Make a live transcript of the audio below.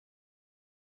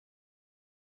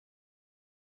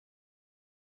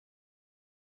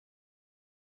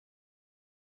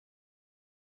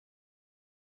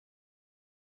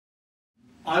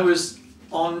I was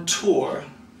on tour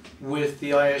with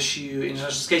the ISU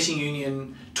International Skating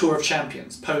Union Tour of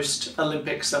Champions,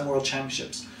 post-Olympics and World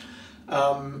Championships.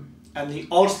 And the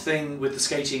odd thing with the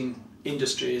skating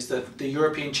industry is that the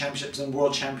European Championships and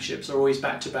World Championships are always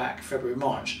back-to-back, February,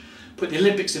 March. Put the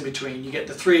Olympics in between, you get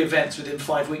the 3 events within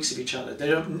 5 weeks of each other. They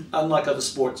don't, unlike other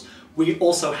sports, we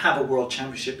also have a World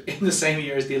Championship in the same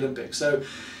year as the Olympics. So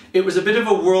it was a bit of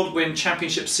a whirlwind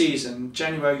championship season.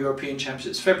 January European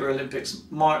Championships, February Olympics,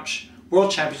 March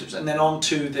World Championships, and then on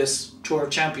to this Tour of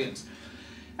Champions.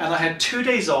 And I had 2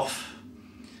 days off,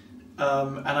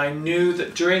 and I knew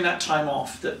that during that time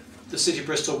off that the City of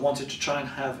Bristol wanted to try and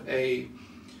have a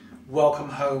welcome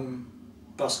home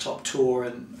bus top tour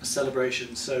and a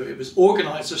celebration. So it was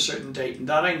organised a certain date, and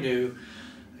that I knew.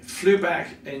 I flew back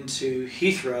into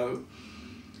Heathrow,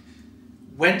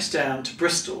 went down to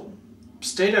Bristol,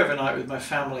 stayed overnight with my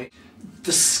family.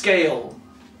 The scale,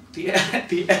 the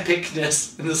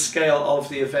epicness and the scale of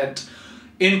the event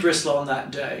in Bristol on that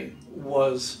day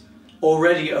was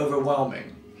already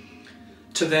overwhelming.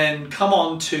 To then come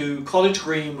on to College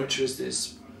Green, which was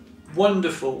this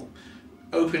wonderful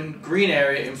open green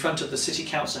area in front of the City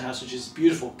Council House, which is a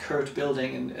beautiful curved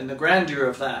building, and the grandeur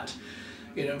of that,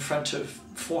 you know, in front of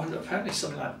 400, apparently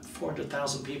something like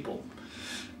 400,000 people.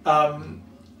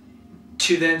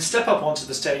 To then step up onto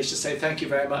the stage to say thank you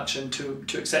very much and to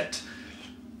accept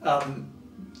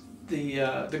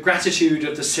the gratitude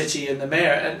of the city and the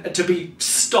mayor, and to be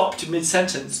stopped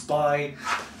mid-sentence by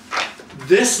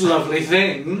this lovely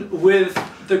thing with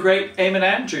the great Eamonn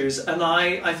Andrews. And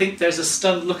I think there's a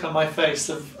stunned look on my face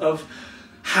of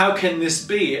how can this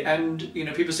be? And you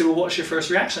know, people say, well, what's your first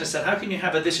reaction? I said, how can you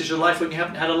have a this is your life when you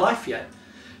haven't had a life yet?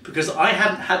 Because I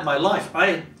hadn't had my life.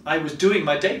 I was doing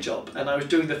my day job and I was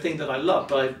doing the thing that I loved,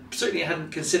 but I certainly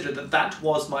hadn't considered that that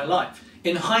was my life.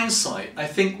 In hindsight, I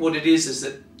think what it is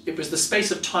that it was the space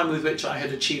of time with which I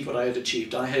had achieved what I had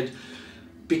achieved. I had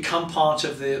become part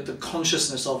of the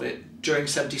consciousness of it during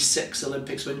 '76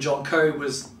 Olympics when John Curry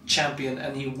was champion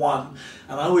and he won,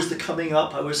 and I was the coming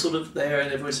up. I was sort of there,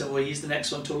 and everyone said, well, he's the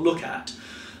next one to look at.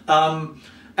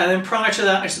 And then prior to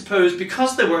that, I suppose,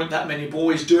 because there weren't that many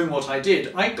boys doing what I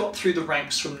did, I got through the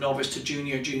ranks from novice to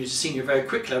junior, junior to senior very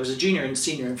quickly. I was a junior and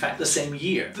senior, in fact, the same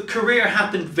year. The career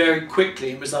happened very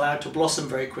quickly and was allowed to blossom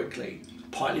very quickly,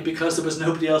 partly because there was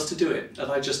nobody else to do it,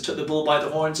 and I just took the bull by the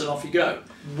horns and off you go.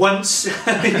 Once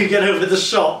you get over the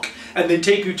shock and they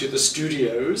take you to the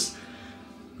studios,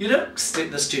 you don't sit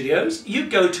in the studios, you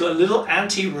go to a little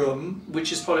ante-room,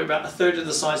 which is probably about a third of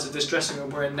the size of this dressing room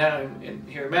we're in now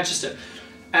here in Manchester,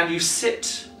 and you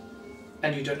sit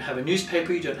and you don't have a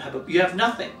newspaper, you have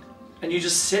nothing, and you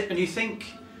just sit and you think,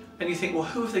 well,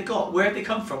 who have they got? Where have they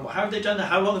come from? How have they done that?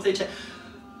 How long have they taken?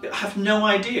 I have no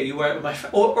idea. You were with my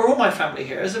or all my family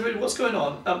here. Is there, what's going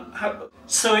on?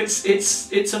 So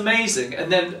it's amazing.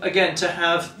 And then again to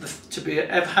have the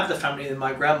family and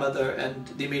my grandmother and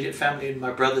the immediate family and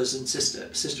my brothers and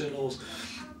sister-in-laws,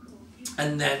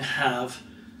 and then have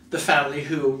the family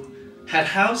who had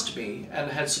housed me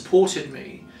and had supported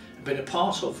me and been a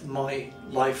part of my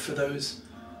life for those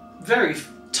very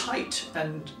tight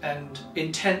and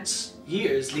intense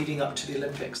years leading up to the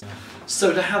Olympics.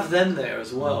 So to have them there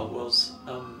as well was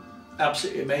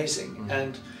absolutely amazing.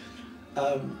 And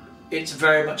it's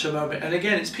very much a moment, and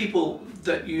again, it's people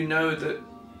that you know that,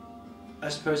 I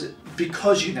suppose,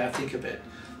 because you now think of it,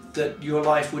 that your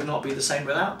life would not be the same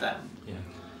without them. Yeah.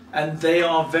 And they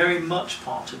are very much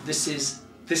part of this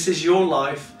is your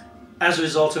life as a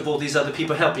result of all these other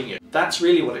people helping you. That's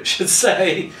really what it should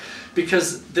say,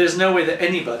 because there's no way that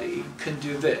anybody can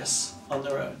do this on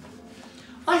their own.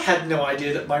 I had no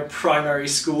idea that my primary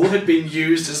school had been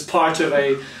used as part of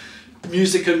a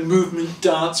music and movement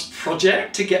dance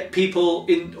project to get people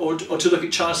in, or to look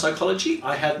at child psychology.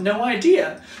 I had no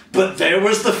idea. But there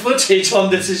was the footage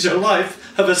on This Is Your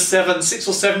Life of a 6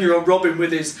 or 7-year-old Robin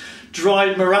with his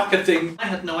dried maraca thing. I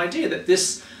had no idea that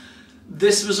this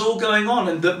was all going on,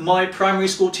 and that my primary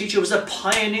school teacher was a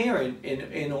pioneer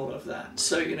in all of that.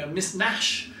 So, you know, Miss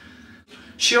Nash,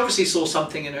 she obviously saw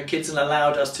something in her kids and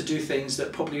allowed us to do things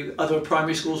that probably other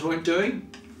primary schools weren't doing.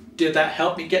 Did that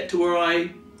help me get to where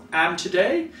I am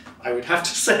today? I would have to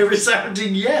say a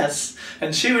resounding yes.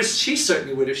 And she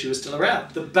certainly would if she was still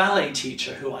around. The ballet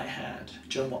teacher who I had,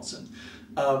 Joan Watson,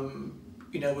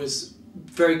 you know, was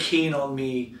very keen on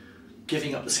me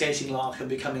giving up the skating lark and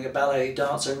becoming a ballet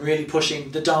dancer and really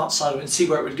pushing the dance side of it and see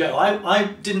where it would go. I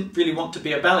didn't really want to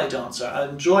be a ballet dancer. I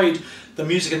enjoyed the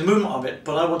music and the movement of it,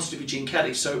 but I wanted to be Gene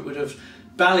Kelly, so it would have,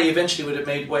 ballet eventually would have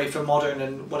made way for modern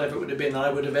and whatever it would have been, and I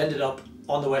would have ended up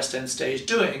on the West End stage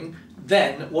doing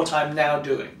then what I'm now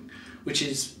doing, which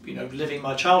is, you know, living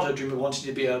my childhood dream of wanting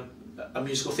to be a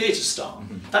musical theatre star.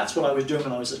 That's what I was doing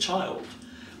when I was a child.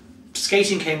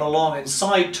 Skating came along and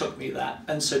side took me that,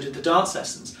 and so did the dance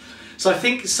lessons. So I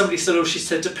think somebody said, oh, she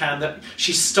said to Pam that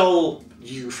she stole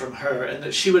you from her and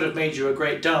that she would have made you a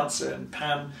great dancer, and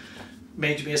Pam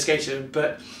made me a skater.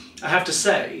 But I have to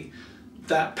say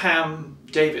that Pam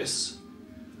Davis,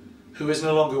 who is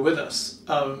no longer with us,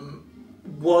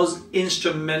 was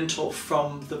instrumental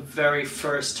from the very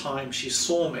first time she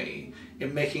saw me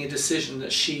in making a decision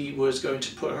that she was going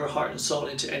to put her heart and soul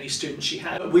into any student she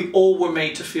had. We all were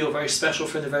made to feel very special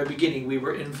from the very beginning. We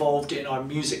were involved in our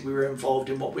music, we were involved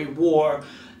in what we wore,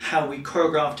 how we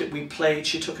choreographed it, we played.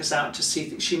 She took us out to see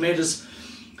things. She made us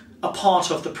a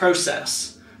part of the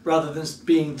process rather than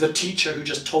being the teacher who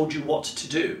just told you what to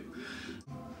do.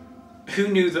 Who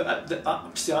knew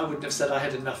that, see, I wouldn't have said I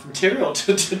had enough material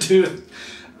to do it.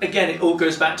 Again, it all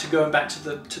goes back to going back to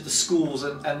the schools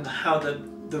and how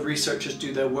the researchers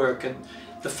do their work, and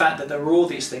the fact that there were all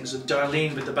these things with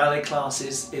Darlene with the ballet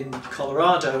classes in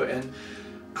Colorado, and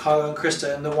Carlo and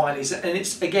Krista and the Wileys, and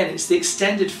it's the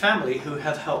extended family who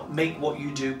have helped make what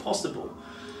you do possible.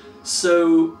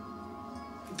 So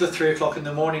the 3 o'clock in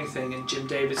the morning thing, and Jim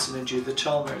Davidson and Judith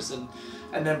Chalmers, and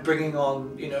then bringing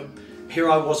on, you know, here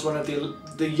I was, one of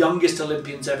the youngest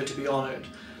Olympians ever to be honoured,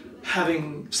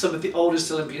 having some of the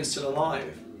oldest Olympians still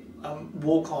alive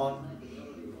walk on.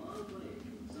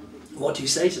 What do you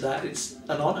say to that? It's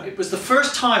an honour. It was the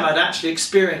first time I'd actually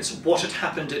experienced what had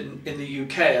happened in the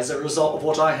UK as a result of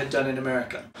what I had done in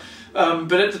America.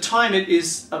 But at the time it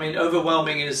is, I mean,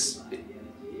 overwhelming is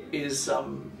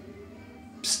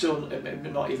still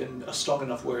not even a strong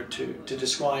enough word to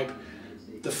describe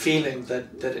the feeling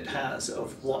that it has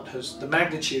of the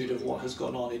magnitude of what has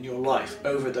gone on in your life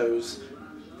over those,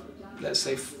 let's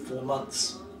say, 4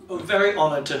 months. I'm very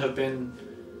honoured to have been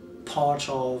part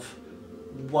of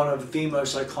one of the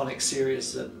most iconic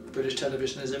series that British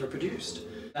television has ever produced.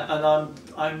 And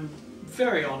I'm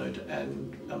very honoured,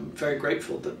 and I'm very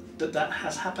grateful that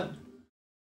has happened.